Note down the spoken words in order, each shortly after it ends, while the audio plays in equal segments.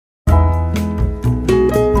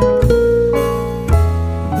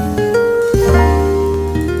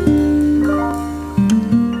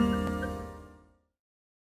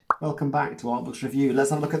welcome back to Art Books Review. Let's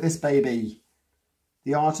have a look at this baby.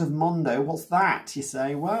 The Art of Mondo. What's that, you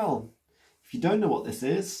say? Well, if you don't know what this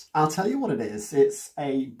is, I'll tell you what it is. It's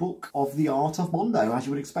a book of the Art of Mondo, as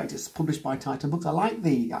you would expect. It's published by Titan Books. I like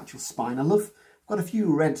the actual spine. I've got a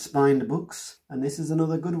few red spined books, and this is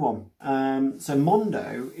another good one. So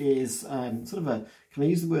Mondo is sort of a, can I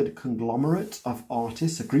use the word conglomerate of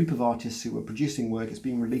artists, a group of artists who are producing work. It's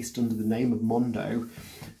being released under the name of Mondo,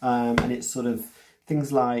 and it's sort of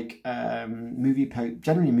things like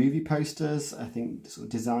generally movie posters, I think sort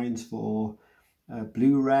of designs for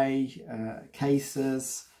Blu-ray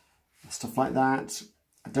cases, stuff like that.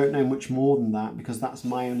 I don't know much more than that because that's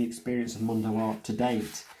my only experience of Mondo art to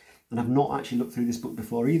date, and I've not actually looked through this book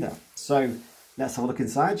before either. So let's have a look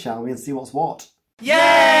inside, shall we, and see what's what.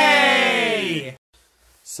 Yay!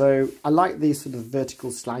 So I like these sort of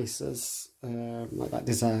vertical slices, like that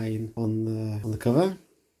design on the cover.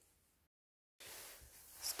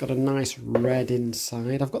 It's got a nice red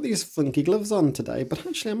inside. I've got these funky gloves on today, but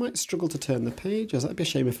actually I might struggle to turn the pages. That'd be a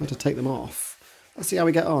shame if I had to take them off. Let's see how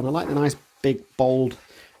we get on. I like the nice big bold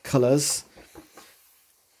colours.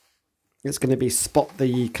 It's going to be spot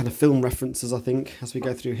the kind of film references, I think, as we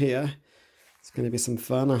go through here. It's going to be some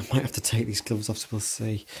fun. I might have to take these gloves off, so we'll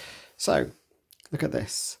see. So, look at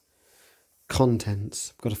this.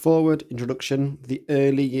 Contents. We've got a forward, introduction, the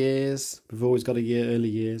early years. We've always got a year, early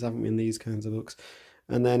years, haven't we, in these kinds of books?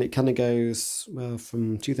 And then it kind of goes, well,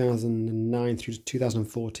 from 2009 through to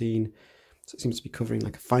 2014. So it seems to be covering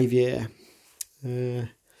like a 5-year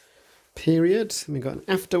period. And we've got an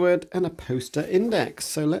afterword and a poster index.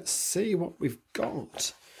 So let's see what we've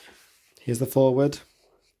got. Here's the forward.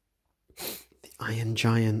 The Iron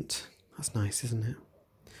Giant. That's nice, isn't it?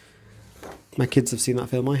 My kids have seen that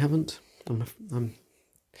film. I haven't. I'm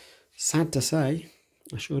sad to say.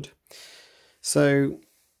 I should. So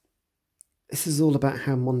this is all about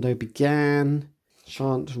how Mondo began.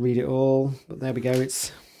 Shan't read it all, but there we go.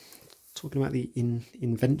 It's talking about the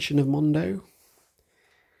invention of Mondo.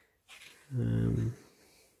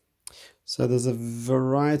 So there's a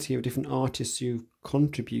variety of different artists who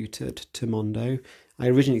contributed to Mondo. I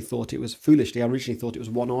originally thought it was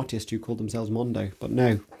one artist who called themselves Mondo, but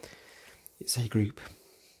no, it's a group.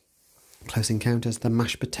 Close Encounters, the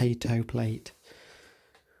mashed potato plate.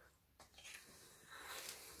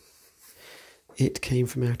 It came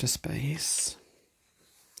from outer space.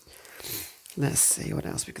 Let's see what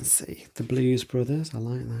else we can see. The Blues Brothers, I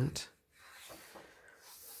like that.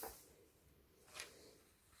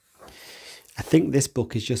 I think this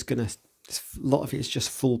book is just going to, a lot of it is just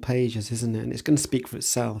full pages, isn't it? And it's going to speak for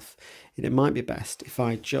itself. And it might be best if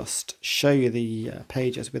I just show you the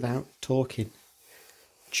pages without talking.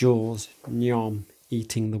 Jaws, Nyom,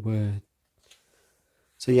 eating the word.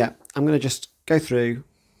 So yeah, I'm going to just go through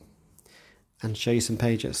and show you some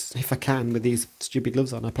pages. If I can, with these stupid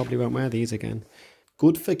gloves on, I probably won't wear these again.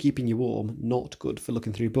 Good for keeping you warm, not good for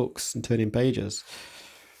looking through books and turning pages.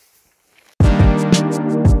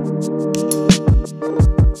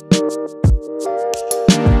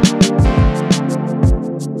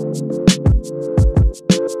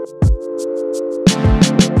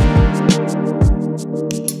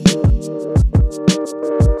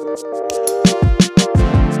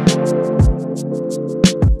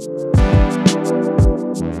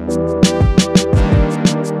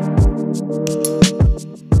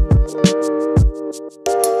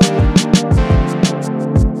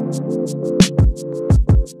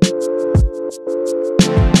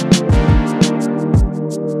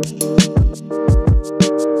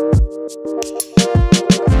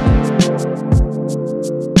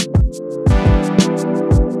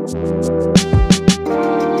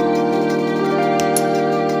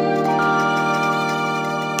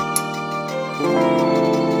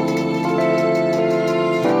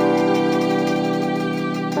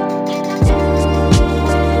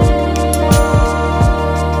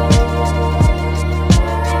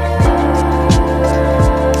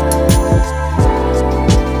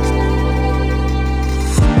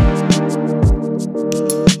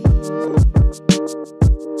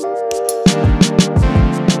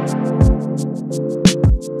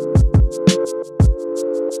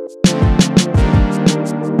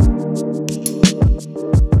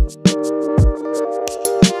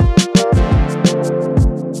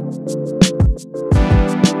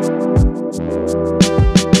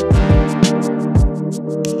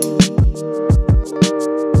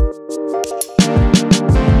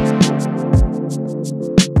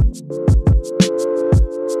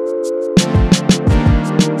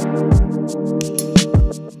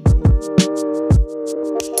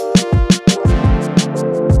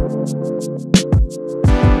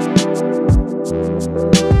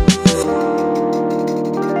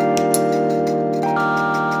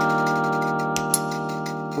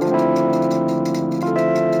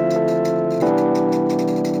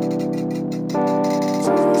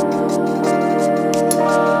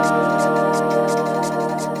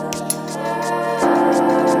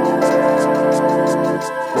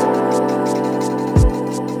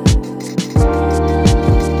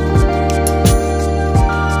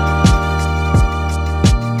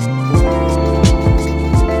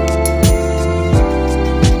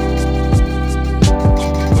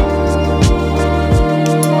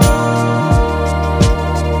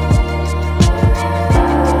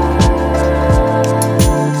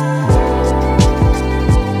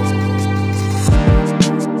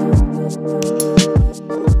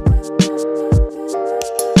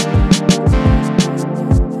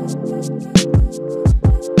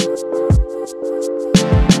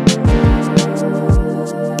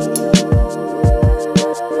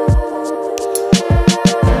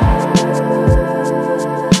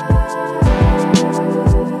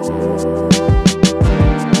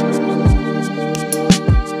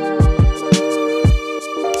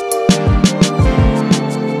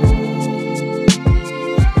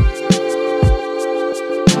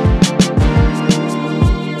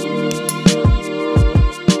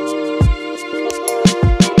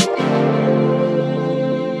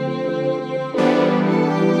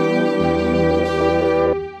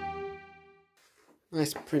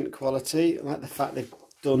 print quality. I like the fact they've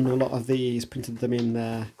done a lot of these, printed them in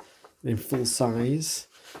there in full size.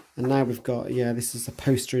 And now we've got, yeah, this is a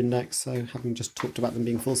poster index, so having just talked about them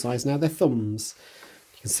being full size, now they're thumbs.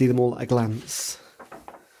 You can see them all at a glance.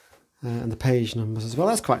 And the page numbers as well.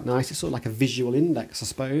 That's quite nice. It's sort of like a visual index, I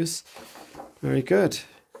suppose. Very good.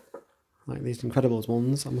 Like these Incredibles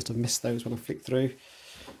ones. I must have missed those when I flicked through.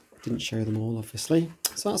 Didn't show them all, obviously.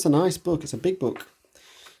 So that's a nice book. It's a big book.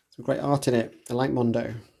 Some great art in it. I like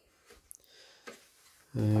Mondo.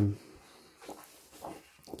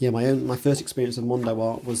 Yeah, my first experience of Mondo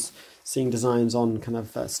art was seeing designs on kind of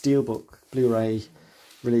steelbook Blu-ray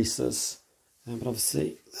releases. But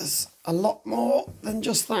obviously there's a lot more than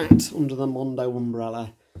just that under the Mondo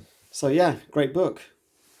umbrella. So yeah, great book.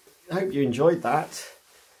 I hope you enjoyed that.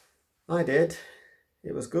 I did.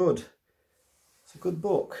 It was good. It's a good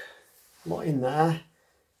book. A lot in there.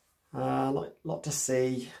 Lot to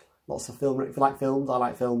see. Lots of film. If you like films, I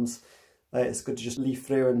like films. It's good to just leaf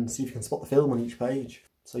through and see if you can spot the film on each page.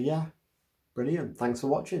 So yeah, brilliant. Thanks for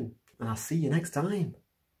watching, and I'll see you next time.